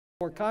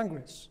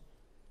Congress.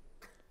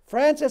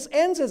 Francis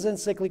ends his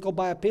encyclical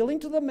by appealing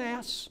to the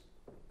Mass,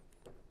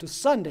 to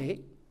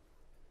Sunday,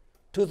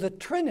 to the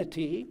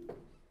Trinity,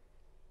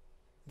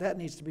 that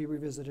needs to be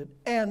revisited,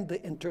 and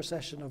the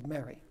intercession of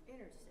Mary.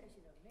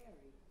 Intercession of Mary.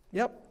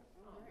 Yep.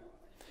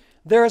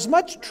 There is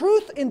much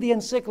truth in the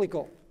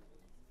encyclical,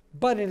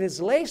 but it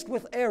is laced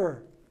with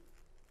error.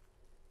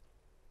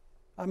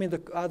 I mean,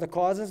 are the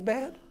causes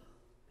bad?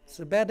 Is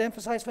it bad to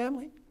emphasize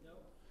family? No.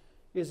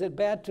 Is it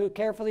bad to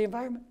care for the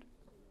environment?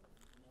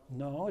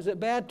 No. Is it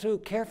bad to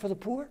care for the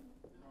poor?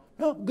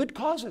 No. Good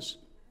causes.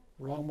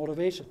 Wrong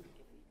motivation.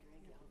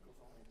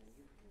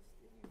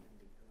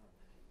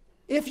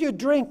 If you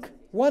drink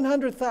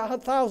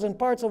 100,000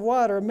 parts of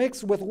water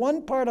mixed with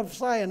 1 part of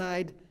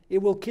cyanide,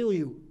 it will kill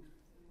you.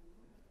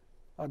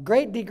 A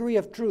great degree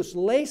of truth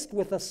laced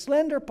with a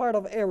slender part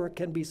of error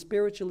can be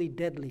spiritually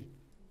deadly.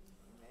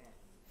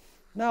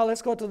 Now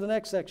let's go to the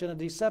next section, a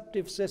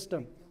deceptive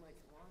system.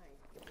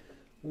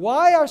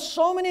 Why are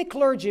so many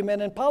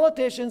clergymen and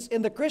politicians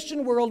in the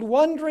Christian world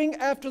wandering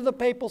after the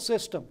papal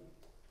system?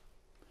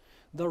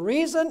 The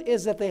reason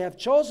is that they have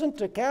chosen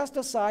to cast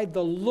aside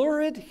the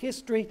lurid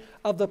history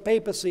of the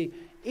papacy,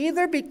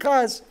 either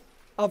because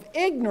of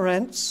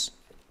ignorance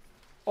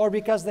or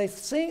because they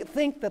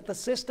think that the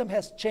system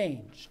has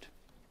changed.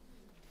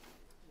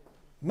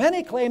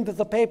 Many claim that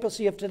the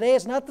papacy of today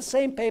is not the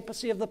same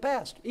papacy of the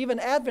past. Even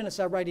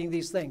Adventists are writing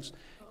these things.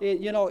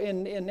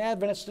 In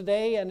Adventists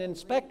Today and in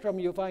Spectrum,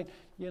 you find,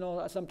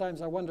 sometimes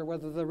I wonder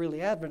whether they're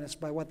really Adventists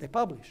by what they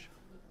publish.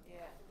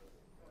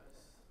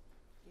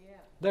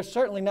 They're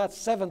certainly not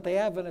Seventh-day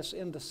Adventists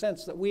in the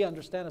sense that we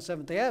understand a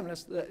Seventh-day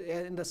Adventist,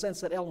 in the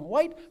sense that Ellen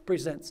White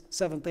presents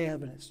Seventh-day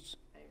Adventists.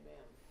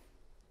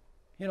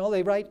 Amen.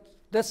 They write,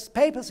 this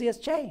papacy has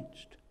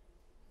changed.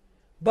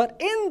 But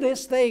in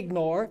this they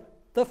ignore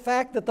the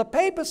fact that the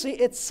papacy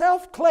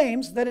itself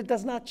claims that it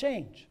does not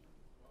change.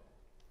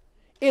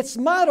 Its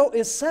motto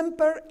is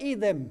semper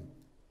idem,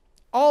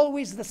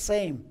 always the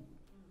same.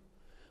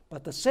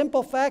 But the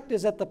simple fact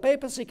is that the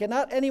papacy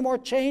cannot anymore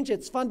change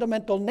its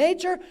fundamental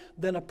nature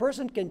than a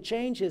person can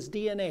change his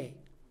DNA.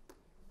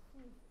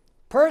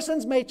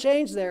 Persons may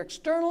change their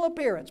external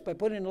appearance by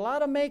putting a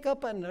lot of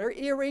makeup and their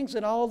earrings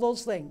and all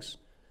those things,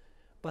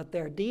 but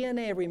their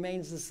DNA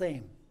remains the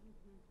same.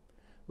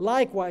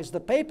 Likewise, the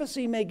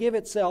papacy may give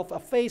itself a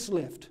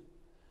facelift,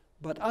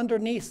 but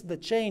underneath the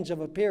change of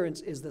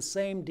appearance is the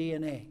same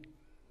DNA.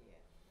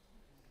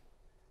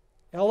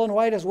 Ellen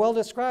White has well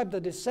described the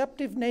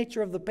deceptive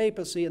nature of the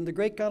papacy in The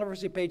Great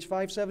Controversy, page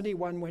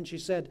 571, when she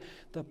said,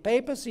 the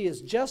papacy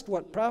is just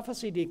what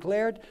prophecy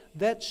declared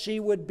that she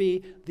would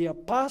be, the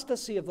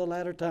apostasy of the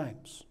latter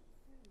times.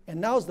 And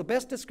now is the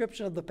best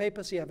description of the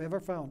papacy I've ever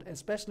found,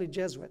 especially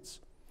Jesuits.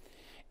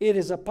 It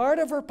is a part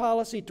of her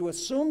policy to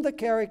assume the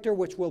character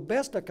which will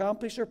best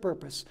accomplish her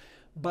purpose,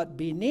 but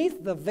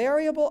beneath the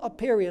variable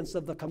appearance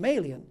of the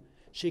chameleon,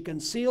 she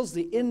conceals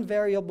the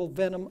invariable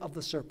venom of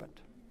the serpent.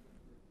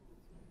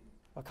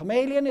 A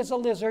chameleon is a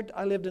lizard.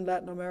 I lived in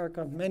Latin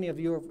America. Many of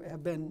you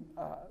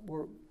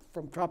were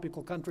from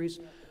tropical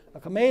countries. A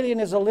chameleon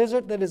is a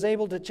lizard that is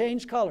able to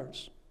change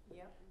colors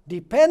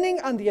depending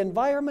on the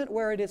environment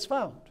where it is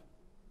found.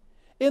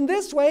 In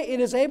this way,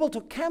 it is able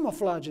to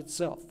camouflage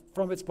itself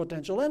from its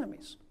potential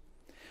enemies.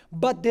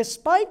 But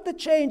despite the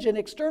change in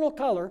external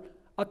color,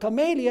 a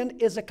chameleon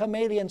is a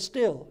chameleon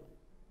still.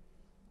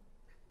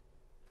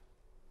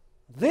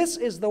 This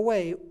is the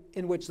way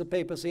in which the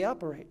papacy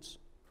operates.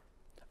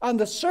 On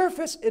the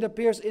surface, it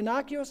appears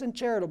innocuous and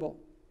charitable,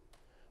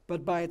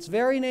 but by its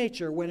very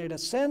nature, when it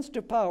ascends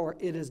to power,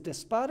 it is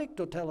despotic,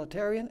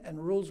 totalitarian, and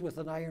rules with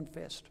an iron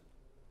fist.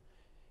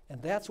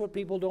 And that's what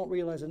people don't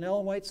realize. And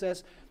Ellen White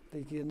says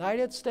the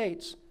United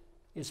States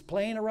is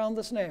playing around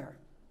the snare.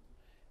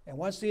 And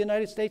once the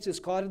United States is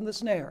caught in the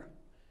snare,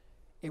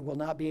 it will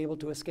not be able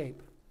to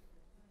escape.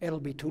 It'll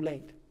be too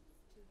late.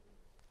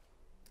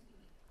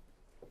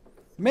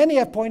 Many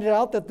have pointed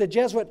out that the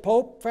Jesuit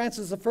Pope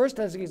Francis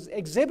I has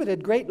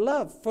exhibited great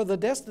love for the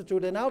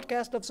destitute and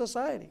outcast of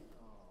society.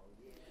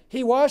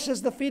 He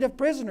washes the feet of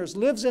prisoners,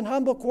 lives in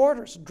humble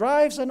quarters,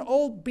 drives an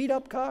old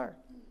beat-up car,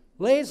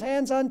 lays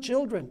hands on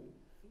children,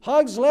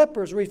 hugs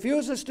lepers,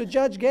 refuses to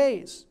judge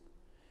gays,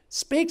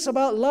 speaks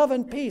about love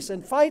and peace,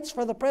 and fights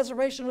for the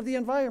preservation of the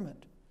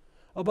environment.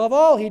 Above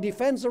all, he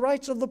defends the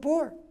rights of the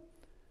poor.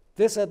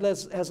 This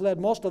has led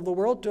most of the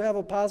world to have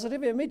a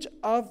positive image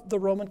of the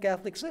Roman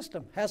Catholic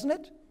system, hasn't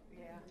it?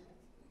 Yeah.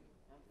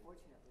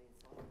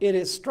 Unfortunately, it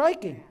is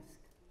striking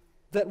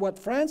that what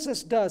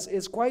Francis does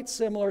is quite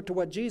similar to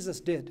what Jesus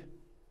did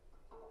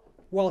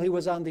while he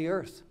was on the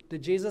earth.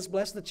 Did Jesus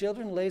bless the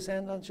children, lay his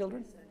hands on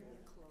children,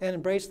 and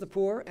embrace the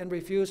poor, and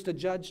refuse to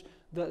judge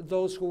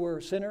those who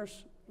were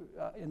sinners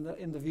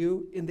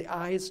in the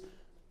eyes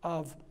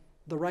of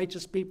the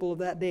righteous people of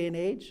that day and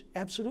age?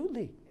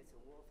 Absolutely.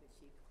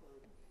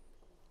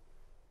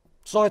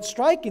 So it's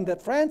striking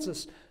that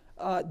Francis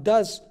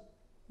does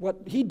what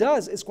he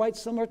does is quite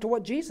similar to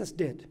what Jesus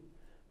did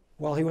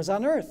while he was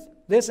on earth.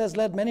 This has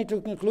led many to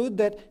conclude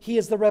that he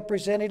is the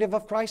representative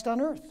of Christ on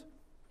earth.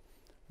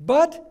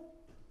 But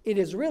it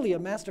is really a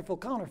masterful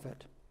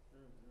counterfeit.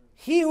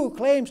 He who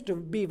claims to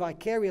be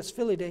vicarious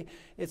filii,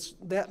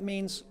 that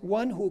means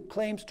one who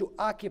claims to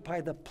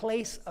occupy the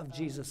place of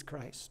Jesus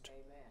Christ.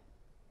 Amen.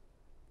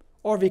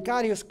 Or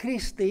vicarius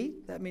Christi,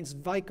 that means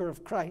vicar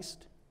of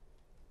Christ.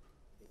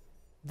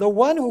 The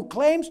one who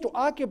claims to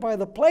occupy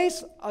the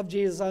place of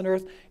Jesus on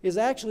earth is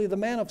actually the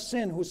man of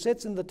sin who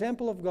sits in the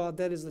temple of God,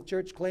 that is the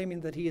church,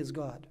 claiming that he is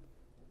God.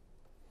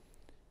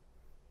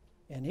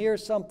 And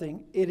here's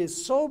something. It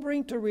is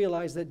sobering to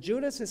realize that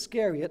Judas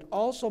Iscariot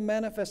also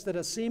manifested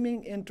a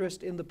seeming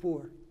interest in the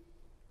poor.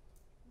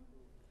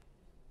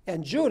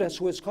 And Judas,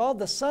 who is called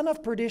the son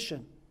of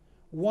perdition,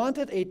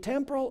 wanted a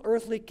temporal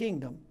earthly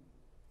kingdom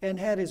and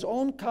had his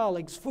own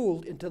colleagues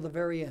fooled until the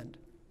very end.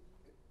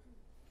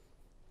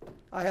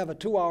 I have a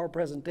 2-hour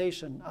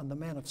presentation on the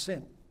man of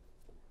sin.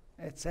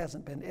 It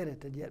hasn't been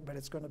edited yet, but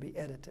it's going to be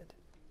edited.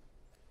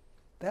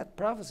 That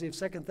prophecy of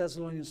 2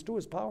 Thessalonians 2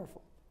 is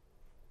powerful.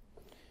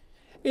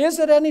 Is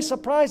it any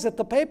surprise that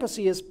the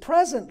papacy is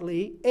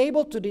presently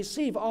able to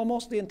deceive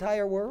almost the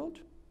entire world?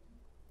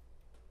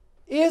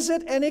 Is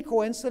it any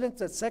coincidence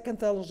that 2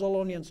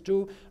 Thessalonians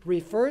 2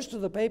 refers to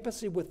the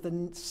papacy with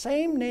the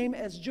same name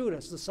as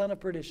Judas, the son of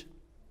perdition?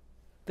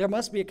 There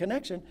must be a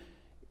connection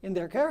in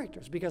their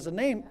characters, because a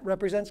name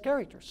represents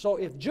characters. So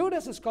if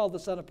Judas is called the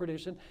son of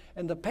perdition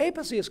and the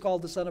papacy is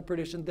called the son of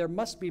perdition, there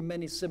must be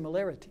many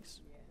similarities.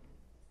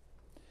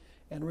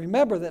 And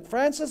remember that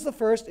Francis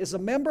I is a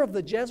member of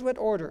the Jesuit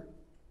order.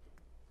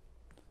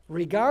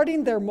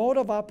 Regarding their mode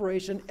of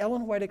operation,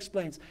 Ellen White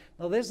explains.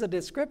 Now, this is a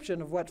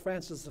description of what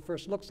Francis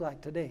I looks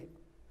like today.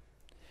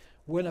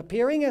 When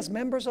appearing as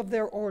members of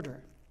their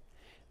order,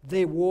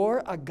 they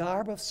wore a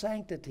garb of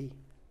sanctity,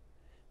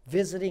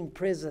 visiting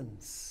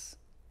prisons.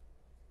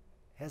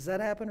 Has that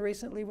happened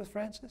recently with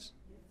Francis?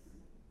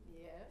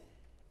 Yes.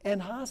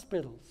 And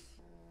hospitals.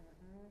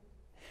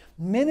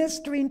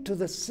 Ministering to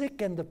the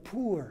sick and the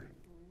poor.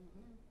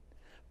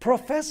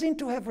 Professing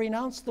to have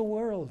renounced the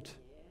world.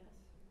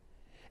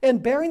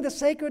 And bearing the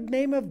sacred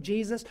name of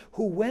Jesus,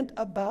 who went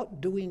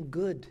about doing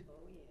good.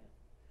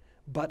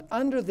 But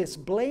under this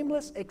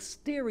blameless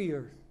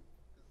exterior,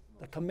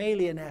 the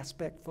chameleon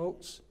aspect,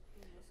 folks,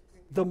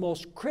 the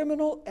most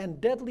criminal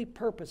and deadly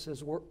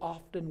purposes were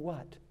often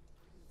what?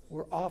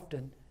 Were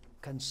often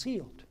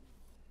concealed.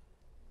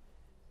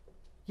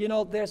 You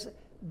know,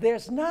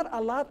 there's not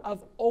a lot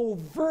of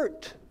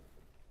overt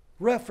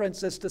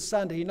references to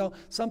Sunday. You know,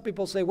 some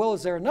people say, well,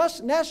 is there a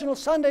national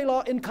Sunday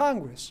law in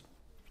Congress?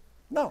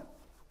 No.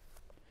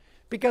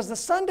 Because the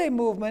Sunday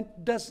movement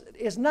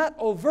is not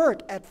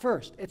overt at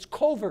first. It's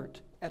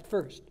covert at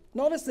first.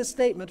 Notice this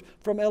statement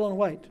from Ellen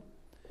White.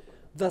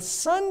 The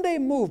Sunday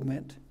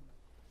movement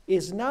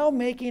is now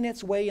making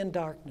its way in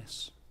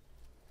darkness.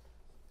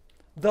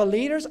 The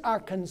leaders are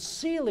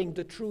concealing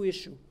the true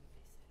issue.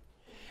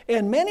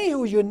 And many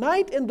who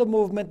unite in the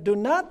movement do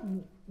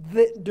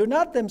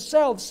not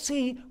themselves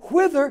see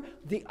whither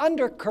the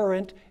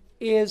undercurrent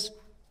is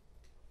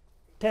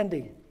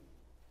tending.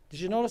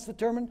 Did you notice the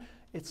term?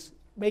 It's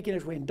making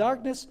its way in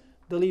darkness.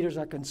 The leaders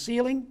are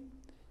concealing.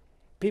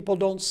 People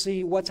don't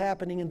see what's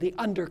happening in the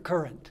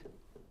undercurrent.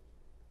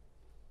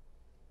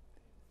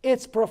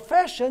 Its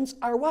professions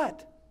are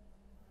what?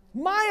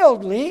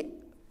 Mild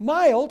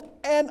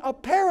and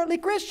apparently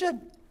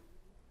Christian.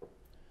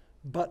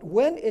 But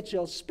when it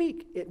shall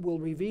speak, it will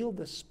reveal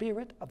the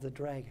spirit of the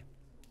dragon.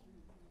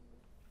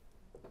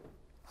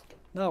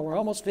 Now, we're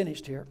almost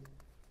finished here.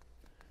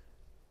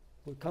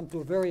 We'll come to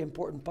a very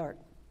important part.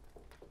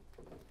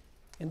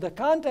 In the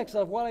context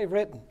of what I've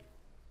written,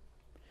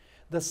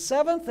 the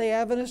Seventh-day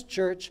Adventist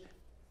Church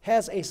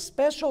has a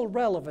special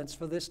relevance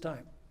for this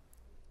time.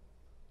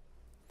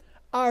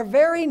 Our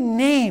very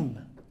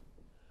name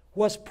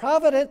was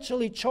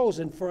providentially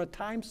chosen for a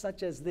time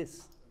such as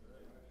this.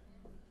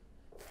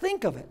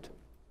 Think of it.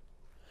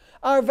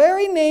 Our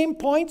very name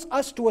points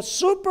us to a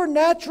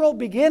supernatural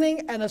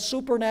beginning and a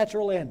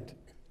supernatural end.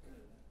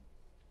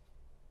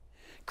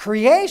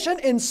 Creation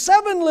in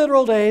 7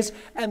 literal days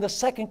and the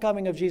second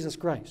coming of Jesus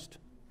Christ.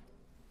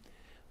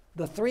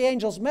 The 3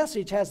 angels'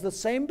 message has the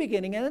same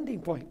beginning and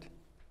ending point.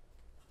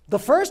 The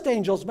first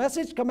angel's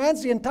message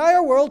commands the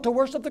entire world to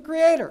worship the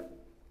Creator.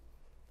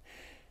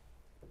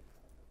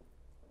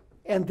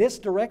 And this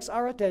directs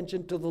our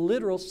attention to the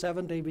literal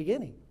 7-day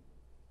beginning.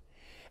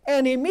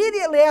 And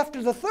immediately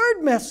after the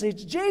third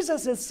message,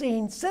 Jesus is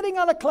seen sitting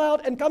on a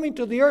cloud and coming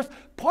to the earth,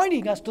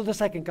 pointing us to the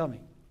second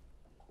coming.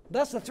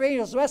 Thus, the 3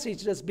 angels'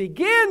 messages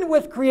begin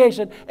with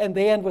creation and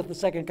they end with the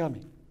second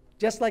coming.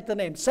 Just like the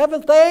name,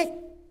 Seventh-day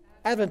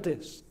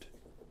Adventist.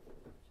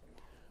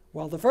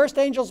 While the first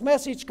angel's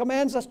message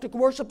commands us to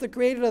worship the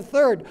Creator, the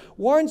third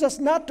warns us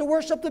not to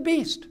worship the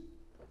beast. Do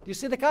you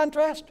see the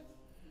contrast?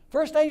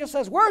 First angel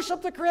says,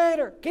 worship the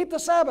Creator, keep the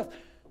Sabbath.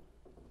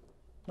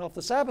 Now, if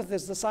the Sabbath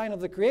is the sign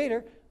of the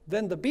Creator,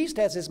 then the beast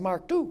has his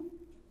mark too.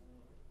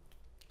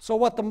 So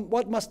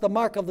what must the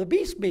mark of the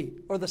beast be,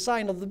 or the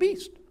sign of the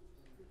beast?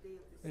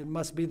 It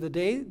must be the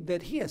day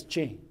that he has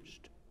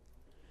changed.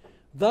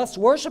 Thus,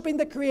 worshiping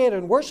the Creator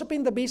and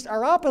worshiping the beast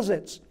are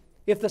opposites.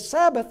 If the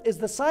Sabbath is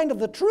the sign of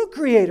the true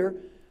Creator,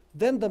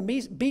 then the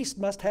beast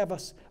must have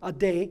a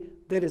day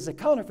that is a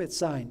counterfeit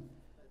sign.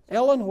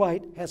 Ellen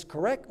White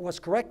was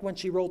correct when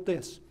she wrote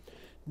this.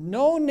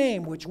 No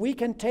name which we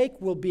can take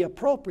will be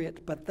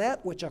appropriate, but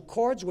that which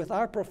accords with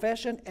our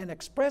profession and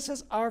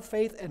expresses our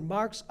faith and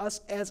marks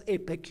us as a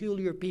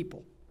peculiar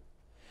people.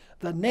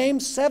 The name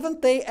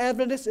Seventh-day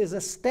Adventist is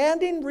a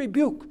standing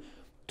rebuke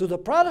to the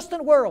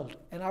Protestant world,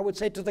 and I would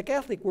say to the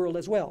Catholic world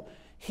as well.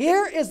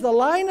 Here is the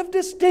line of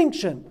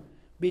distinction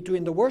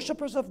between the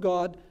worshipers of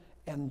God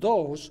and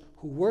those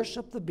who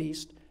worship the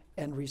beast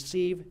and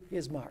receive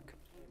his mark.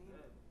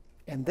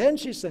 And then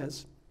she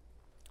says,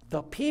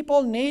 the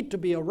people need to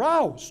be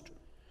aroused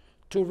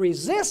to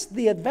resist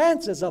the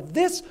advances of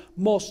this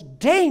most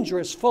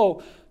dangerous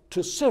foe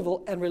to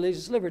civil and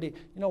religious liberty.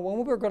 You know, when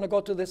we were going to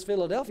go to this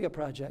Philadelphia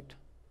project,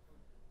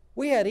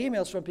 we had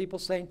emails from people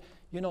saying,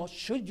 you know,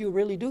 should you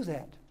really do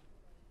that?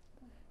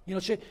 You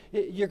know,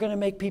 you're going to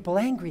make people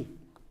angry.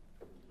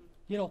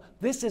 You know,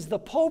 this is the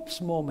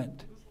Pope's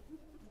moment.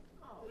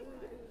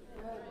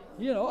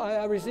 You know,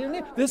 I received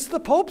it. This is the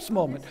Pope's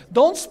moment.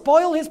 Don't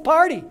spoil his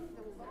party,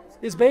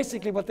 is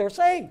basically what they're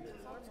saying.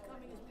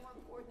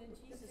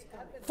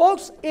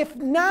 Folks, if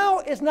now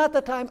is not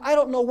the time, I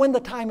don't know when the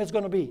time is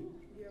going to be.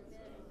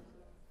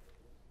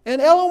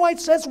 And Ellen White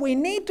says we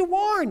need to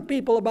warn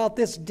people about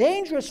this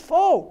dangerous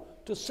foe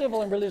to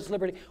civil and religious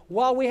liberty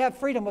while we have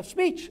freedom of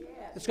speech.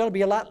 It's going to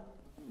be a lot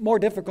more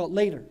difficult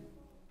later.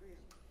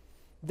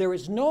 There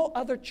is no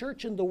other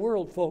church in the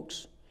world,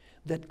 folks,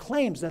 that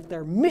claims that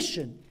their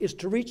mission is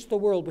to reach the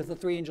world with the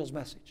three angels'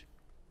 message.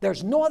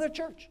 There's no other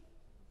church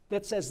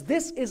that says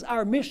this is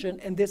our mission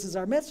and this is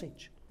our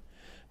message.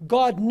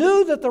 God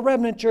knew that the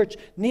remnant church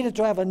needed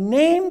to have a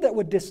name that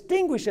would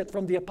distinguish it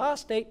from the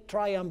apostate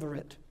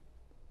triumvirate.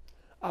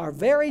 Our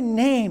very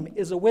name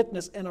is a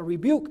witness and a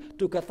rebuke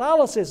to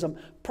Catholicism,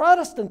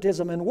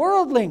 Protestantism, and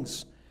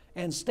worldlings,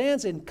 and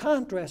stands in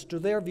contrast to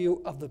their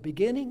view of the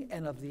beginning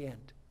and of the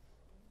end.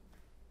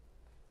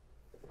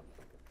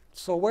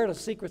 So where does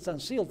Secrets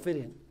Unsealed fit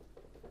in?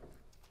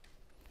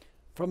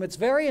 From its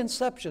very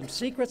inception,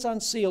 Secrets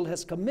Unsealed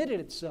has committed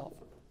itself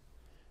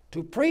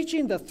to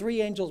preaching the three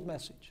angels'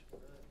 message.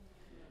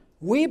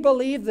 We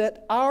believe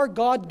that our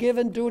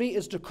God-given duty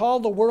is to call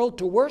the world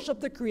to worship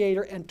the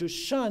Creator and to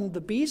shun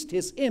the beast,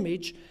 his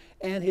image,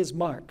 and his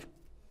mark.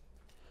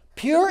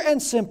 Pure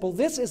and simple,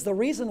 this is the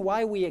reason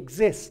why we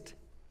exist.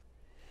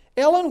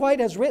 Ellen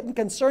White has written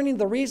concerning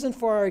the reason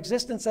for our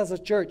existence as a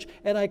church,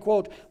 and I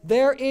quote,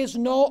 "There is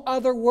no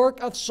other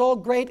work of so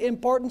great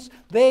importance.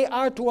 They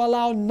are to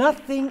allow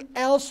nothing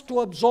else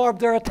to absorb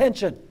their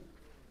attention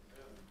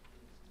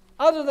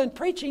other than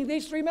preaching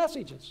these three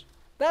messages.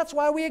 That's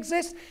why we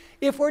exist.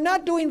 If we're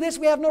not doing this,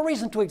 we have no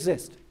reason to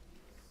exist.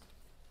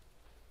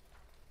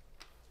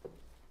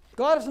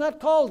 God has not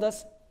called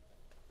us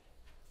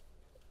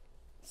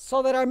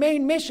so that our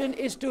main mission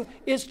is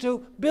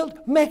to build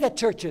mega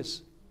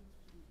churches.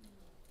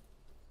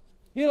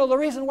 You know, the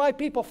reason why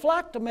people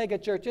flock to mega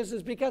churches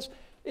is because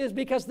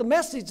the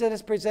message that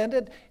is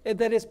presented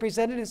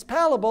is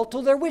palatable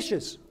to their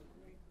wishes.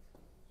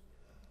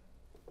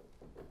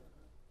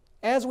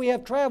 As we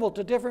have traveled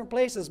to different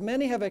places,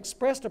 many have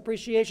expressed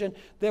appreciation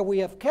that we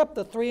have kept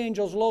the Three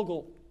Angels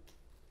logo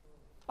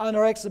on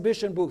our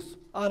exhibition booth,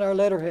 on our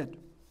letterhead,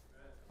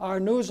 our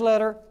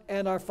newsletter,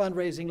 and our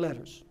fundraising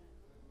letters.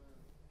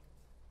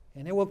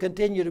 And it will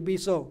continue to be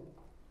so.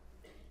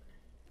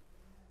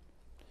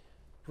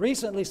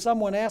 Recently,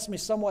 someone asked me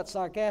somewhat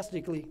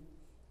sarcastically,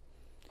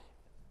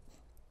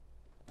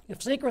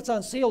 if Secrets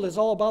Unsealed is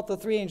all about the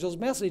Three Angels'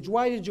 message,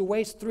 why did you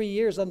waste 3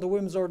 years on the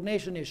women's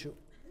ordination issue?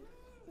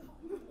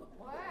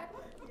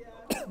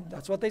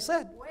 That's what they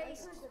said.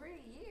 Waste 3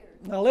 years.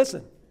 Now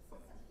listen.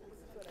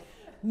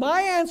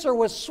 My answer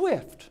was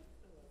swift.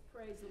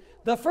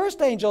 The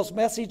first angel's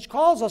message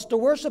calls us to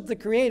worship the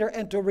Creator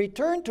and to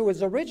return to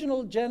his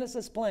original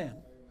Genesis plan.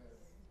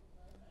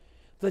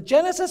 The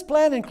Genesis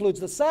plan includes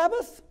the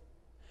Sabbath,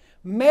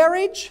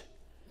 marriage,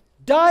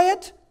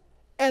 diet,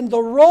 and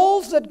the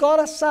roles that God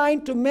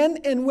assigned to men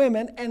and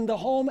women in the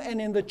home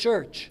and in the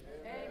church.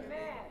 Amen.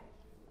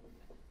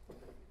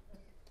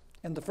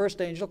 And the first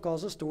angel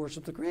calls us to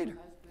worship the Creator.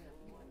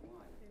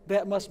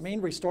 That must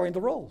mean restoring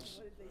the roles.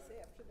 What did they say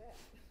after that?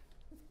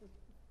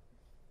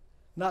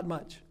 Not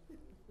much.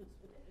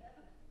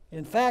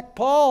 In fact,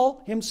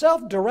 Paul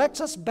himself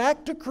directs us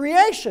back to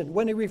creation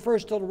when he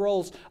refers to the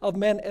roles of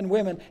men and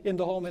women in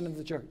the home and in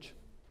the church.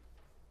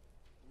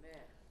 Amen.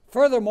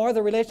 Furthermore,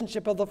 the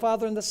relationship of the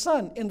Father and the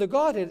Son in the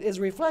Godhead is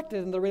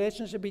reflected in the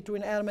relationship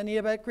between Adam and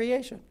Eve at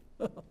creation.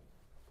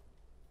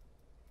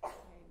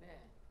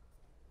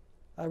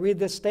 I read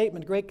this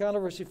statement, Great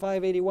Controversy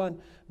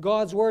 581.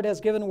 God's word has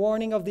given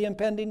warning of the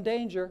impending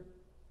danger.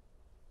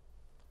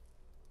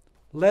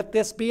 Let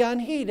this be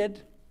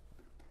unheeded,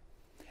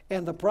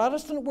 and the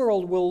Protestant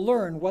world will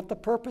learn what the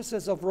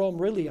purposes of Rome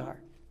really are,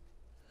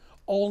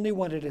 only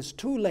when it is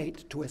too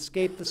late to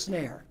escape the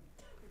snare.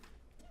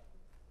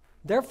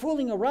 They're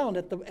fooling around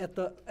at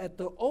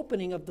the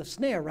opening of the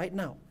snare right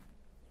now.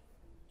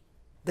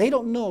 They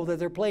don't know that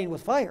they're playing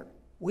with fire.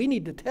 We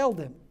need to tell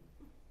them.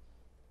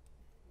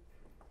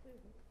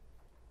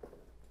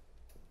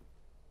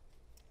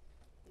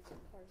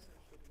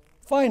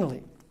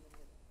 Finally,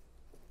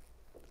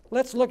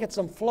 let's look at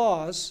some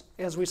flaws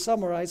as we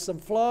summarize, some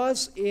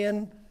flaws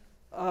in,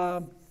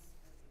 I'm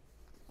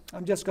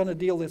just going to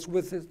deal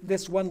with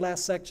this one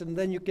last section, and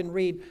then you can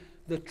read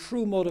the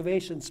true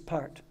motivations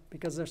part,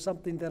 because there's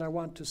something that I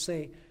want to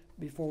say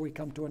before we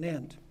come to an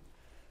end.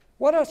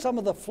 What are some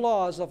of the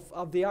flaws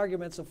of the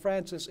arguments of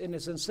Francis in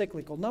his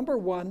encyclical? Number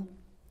one,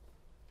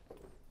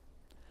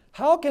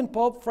 how can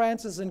Pope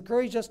Francis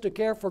encourage us to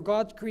care for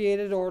God's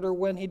created order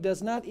when he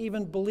does not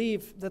even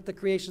believe that the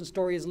creation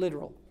story is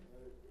literal?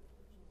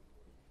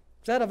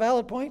 Is that a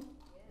valid point?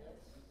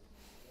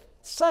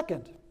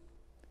 Second,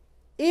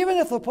 even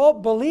if the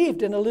Pope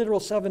believed in a literal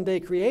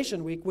 7-day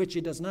creation week, which he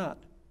does not,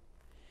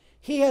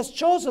 he has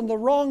chosen the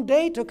wrong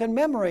day to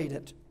commemorate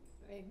it.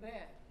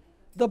 Amen.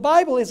 The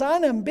Bible is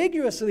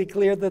unambiguously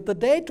clear that the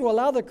day to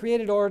allow the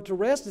created order to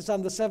rest is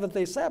on the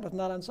seventh-day Sabbath,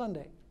 not on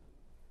Sunday.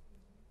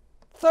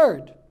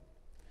 Third,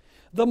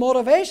 the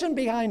motivation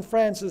behind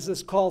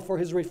Francis's call for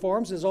his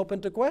reforms is open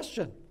to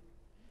question.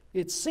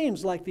 It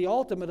seems like the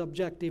ultimate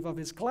objective of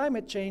his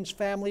climate change,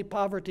 family,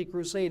 poverty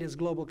crusade is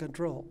global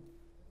control.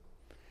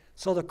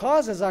 So the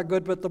causes are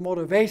good, but the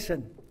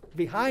motivation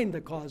behind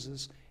the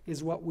causes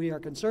is what we are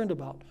concerned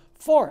about.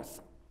 Fourth,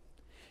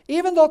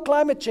 even though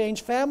climate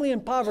change, family,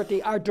 and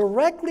poverty are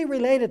directly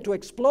related to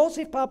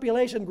explosive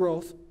population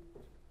growth,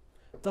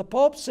 the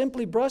Pope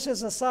simply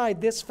brushes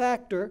aside this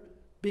factor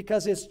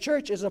because his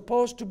church is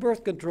opposed to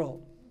birth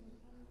control.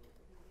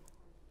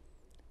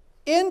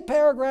 In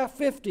paragraph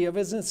 50 of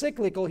his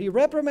encyclical, he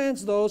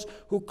reprimands those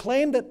who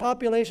claim that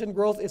population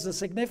growth is a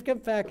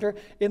significant factor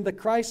in the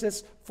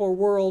crisis for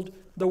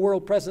the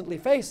world presently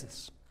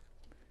faces.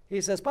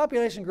 He says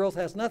population growth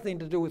has nothing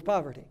to do with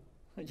poverty.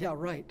 Yeah,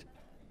 right.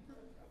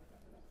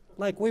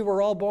 Like we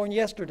were all born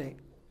yesterday.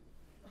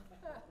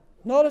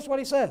 Notice what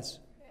he says.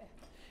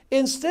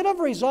 Instead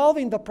of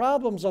resolving the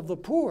problems of the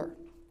poor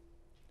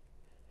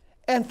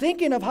and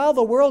thinking of how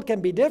the world can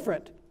be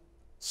different,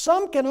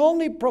 some can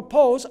only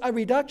propose a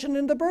reduction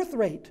in the birth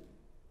rate.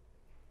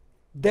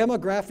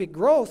 Demographic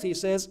growth, he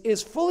says,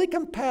 is fully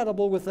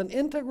compatible with an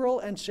integral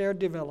and shared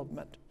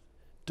development.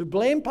 To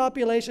blame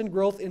population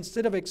growth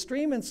instead of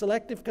extreme and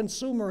selective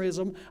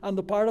consumerism on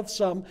the part of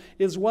some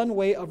is one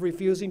way of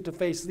refusing to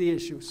face the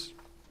issues.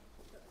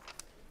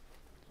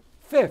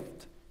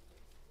 Fifth,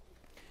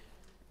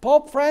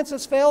 Pope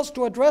Francis fails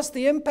to address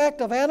the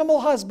impact of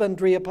animal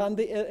husbandry upon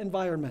the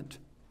environment.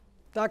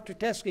 Dr.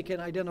 Teskey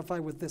can identify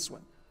with this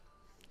one.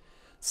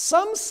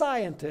 Some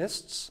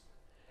scientists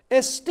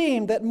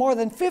esteem that more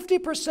than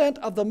 50%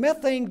 of the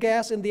methane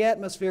gas in the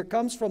atmosphere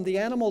comes from the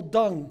animal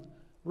dung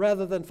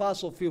rather than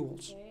fossil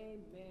fuels. Amen.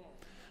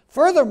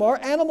 Furthermore,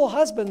 animal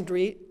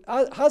husbandry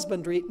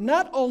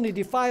not only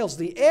defiles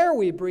the air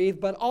we breathe,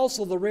 but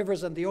also the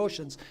rivers and the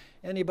oceans.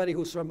 Anybody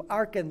who's from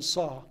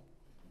Arkansas,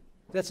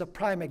 that's a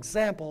prime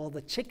example of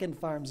the chicken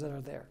farms that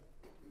are there.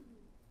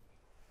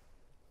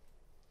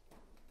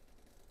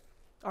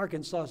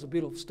 Arkansas is a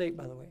beautiful state,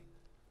 by the way.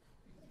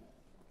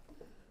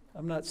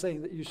 I'm not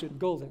saying that you should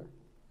go there.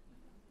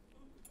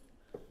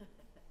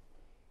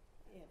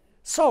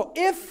 So,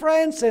 if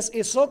Francis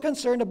is so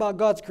concerned about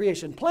God's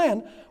creation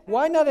plan,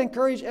 why not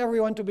encourage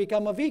everyone to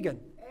become a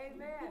vegan?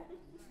 Amen.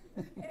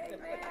 Amen.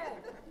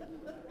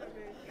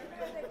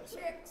 The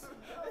chicks.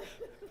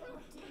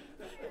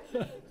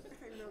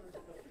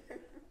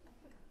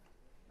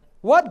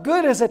 What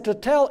good is it to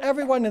tell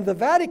everyone in the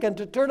Vatican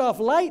to turn off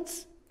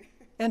lights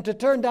and to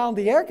turn down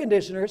the air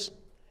conditioners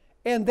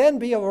and then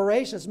be a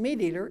voracious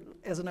meat eater,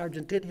 as an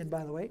Argentinian,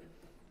 by the way,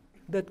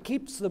 that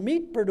keeps the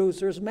meat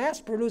producers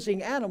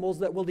mass-producing animals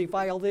that will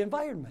defile the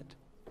environment?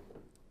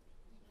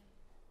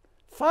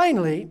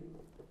 Finally,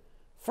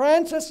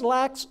 Francis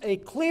lacks a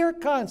clear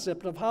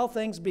concept of how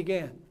things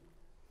began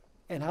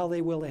and how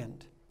they will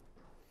end.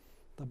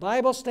 The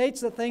Bible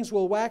states that things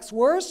will wax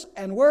worse,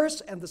 and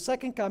the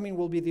second coming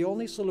will be the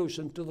only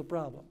solution to the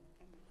problem.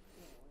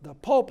 The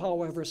Pope,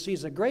 however,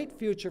 sees a great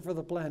future for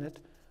the planet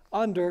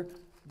under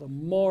the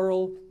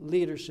moral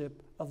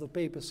leadership of the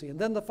papacy. And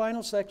then the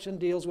final section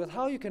deals with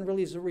how you can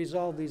really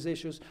resolve these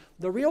issues.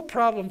 The real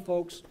problem,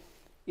 folks,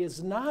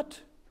 is not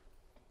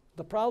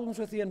the problems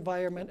with the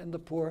environment and the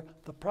poor.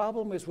 The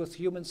problem is with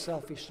human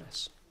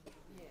selfishness.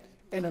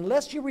 And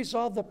unless you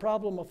resolve the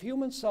problem of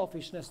human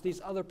selfishness, these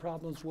other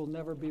problems will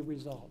never be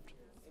resolved.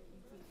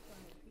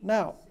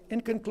 Now, in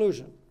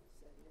conclusion,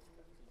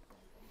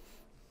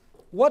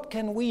 what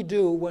can we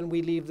do when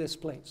we leave this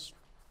place?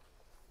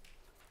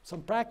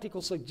 Some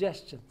practical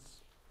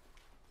suggestions.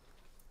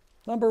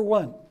 Number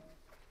one,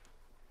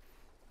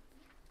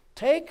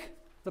 take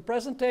the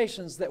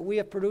presentations that we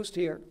have produced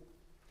here.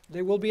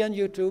 They will be on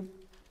YouTube.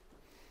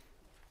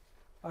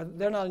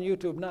 They're not on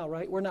YouTube now,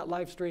 right? We're not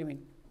live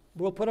streaming.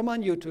 We'll put them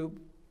on YouTube.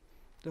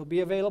 They'll be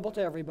available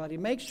to everybody.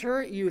 Make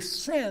sure you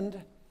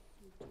send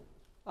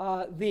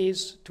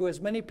these to as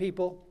many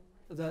people,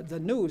 the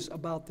news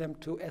about them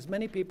to as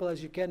many people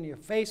as you can, your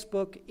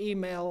Facebook,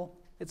 email,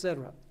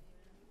 etc.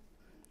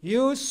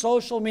 Use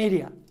social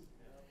media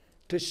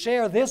to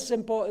share this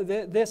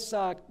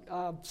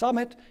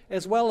summit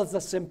as well as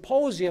the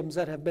symposiums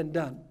that have been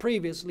done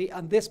previously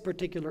on this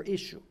particular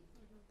issue.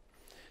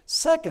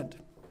 Second,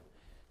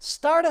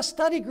 start a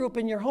study group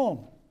in your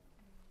home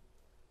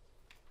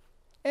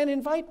and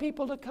invite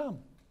people to come.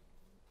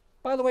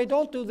 By the way,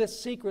 don't do this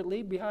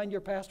secretly behind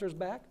your pastor's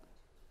back.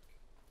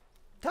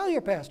 Tell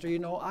your pastor, you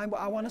know, I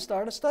want to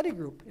start a study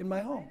group in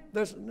my home.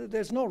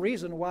 There's no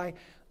reason why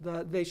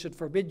they should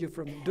forbid you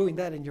from doing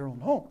that in your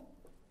own home.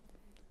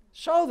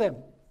 Show them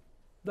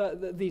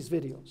these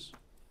videos.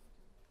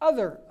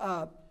 Other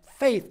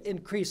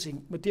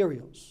faith-increasing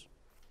materials.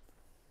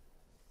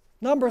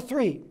 Number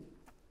 3,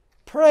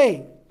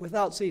 pray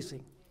without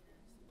ceasing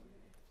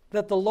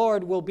that the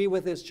Lord will be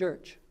with His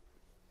church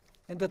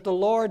and that the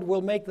Lord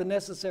will make the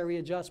necessary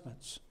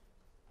adjustments.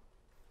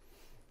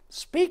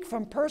 Speak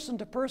from person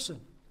to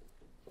person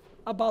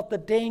about the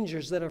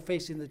dangers that are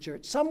facing the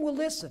church. Some will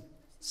listen,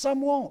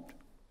 some won't.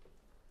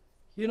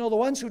 You know, the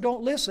ones who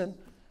don't listen,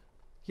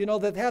 you know,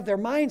 that have their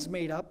minds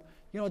made up,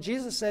 you know,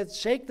 Jesus said,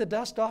 shake the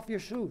dust off your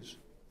shoes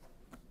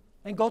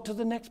and go to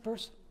the next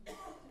person.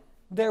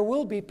 There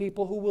will be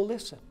people who will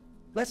listen.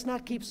 Let's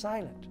not keep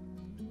silent.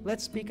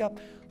 Let's speak up.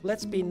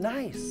 Let's be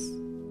nice.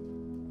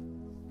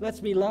 Let's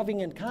be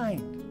loving and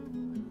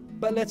kind.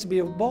 But let's be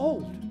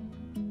bold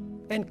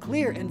and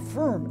clear and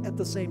firm at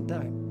the same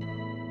time.